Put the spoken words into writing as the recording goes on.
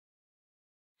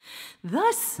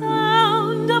The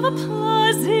sound of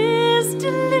applause is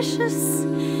delicious.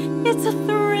 It's a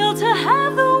thrill to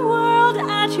have the world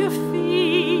at your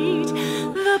feet.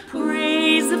 The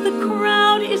praise of the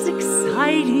crowd is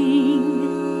exciting,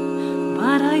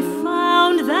 but I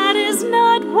found that is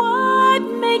not what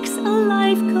makes a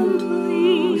life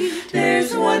complete.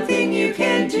 There's one thing you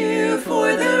can do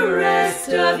for the rest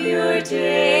of your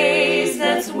days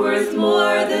that's worth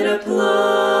more than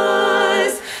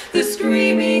applause. The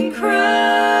screaming crowd,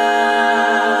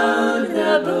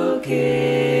 the bouquets.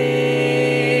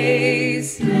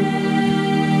 Make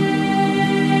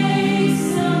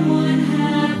someone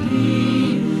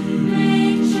happy.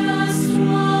 Make just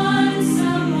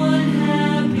someone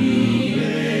happy.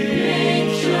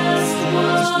 Make just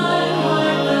one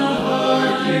heart the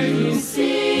heart you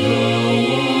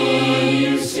sing.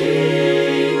 You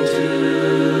sing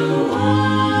to one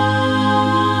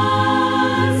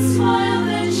smile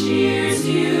that cheers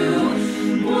you,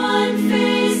 one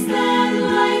face that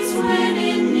lights when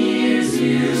it nears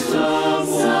you.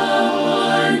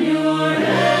 Someone, you're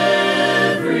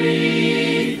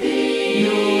everything.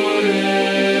 You're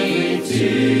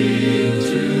everything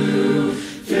to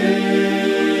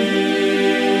fame.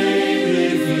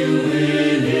 If you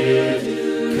win it,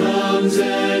 comes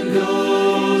and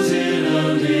goes in a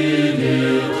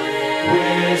minute.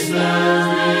 Where's the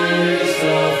risk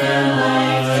of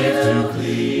life to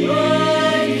cling?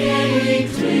 What can we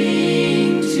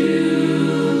cling to?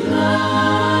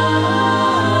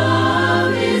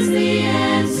 Love is the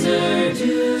answer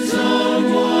to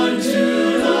someone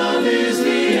to love is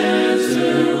the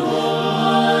answer.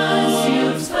 Once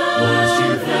you've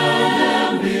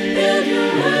found them, build your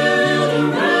world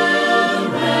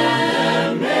around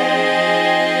them.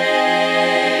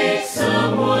 Make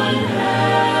someone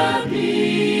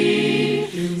happy.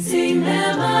 Sing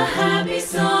them a happy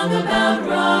song about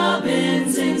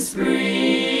robins in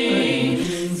spring.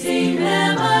 Sing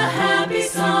them a happy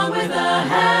song with a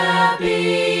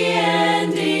happy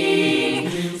ending.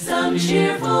 Some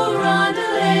cheerful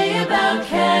rondelay about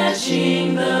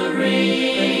catching the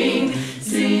ring.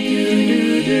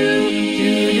 Sing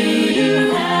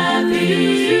happy.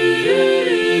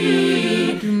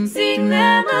 Sing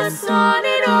them a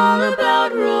sonnet all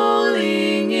about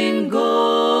rolling in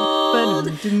gold.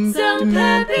 Some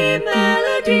peppy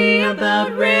melody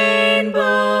about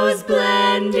rainbows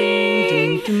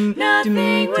blending.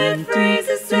 Nothing with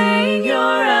phrases saying you're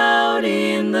out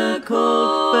in the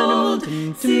cold.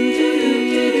 Sing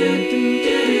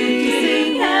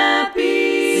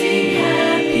happy. Sing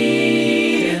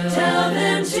happy. Tell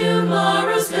them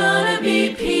tomorrow's gonna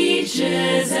be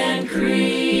peaches and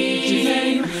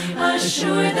cream.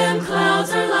 Assure them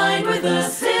clouds are lined with a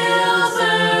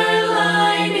silver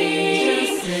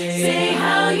lining. Say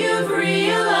how you've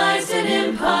realized an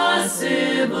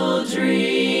impossible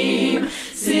dream.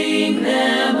 Sing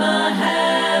them a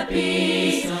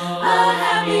happy song.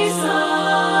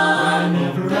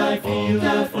 Whenever I feel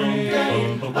afraid,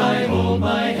 I hold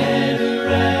my head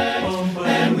erect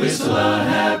and whistle a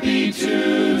happy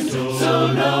tune,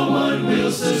 so no one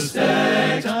will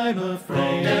suspect I'm afraid.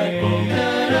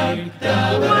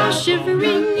 While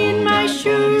shivering in my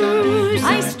shoes,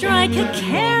 I strike a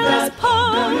careless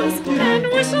pose and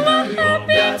whistle a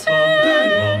happy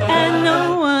tune, and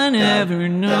no one ever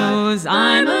knows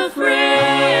I'm afraid.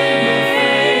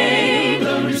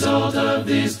 The result of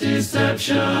this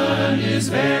deception is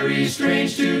very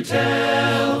strange to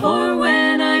tell. For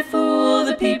when I fool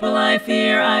the people I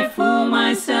fear, I fool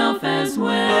myself as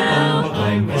well.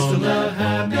 I whistle a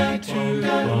happy tune,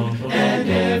 and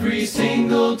every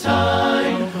single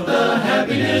time the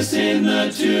happiness in the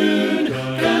tune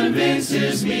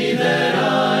convinces me that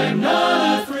I'm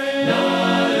not afraid.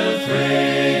 Not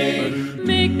afraid.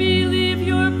 Make believe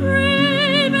you're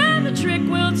brave, and the trick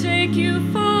will take you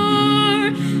far.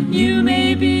 You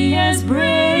may be as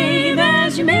brave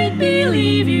as you make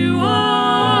believe you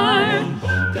are.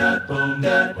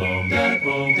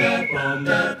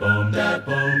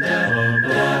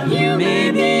 You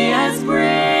may be as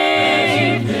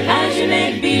brave as you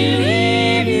make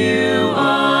believe you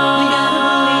are. We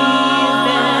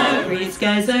gotta believe that gray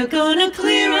skies are gonna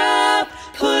clear up.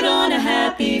 Put on a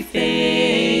happy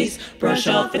face. Brush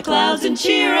off the clouds and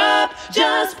cheer up.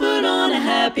 Just put on a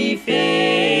happy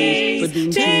face.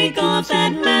 Take off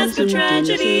that mask of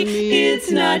tragedy.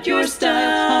 It's not your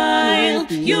style.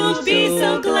 You'll be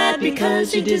so glad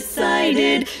because you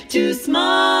decided to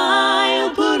smile.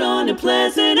 Put on a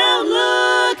pleasant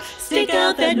outlook. Stick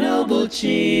out that noble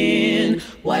chin.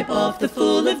 Wipe off the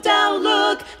full of doubt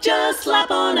look. Just slap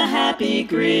on a happy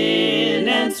grin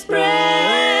and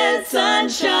spread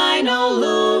sunshine all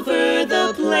over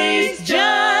the place.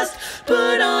 Just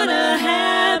Put on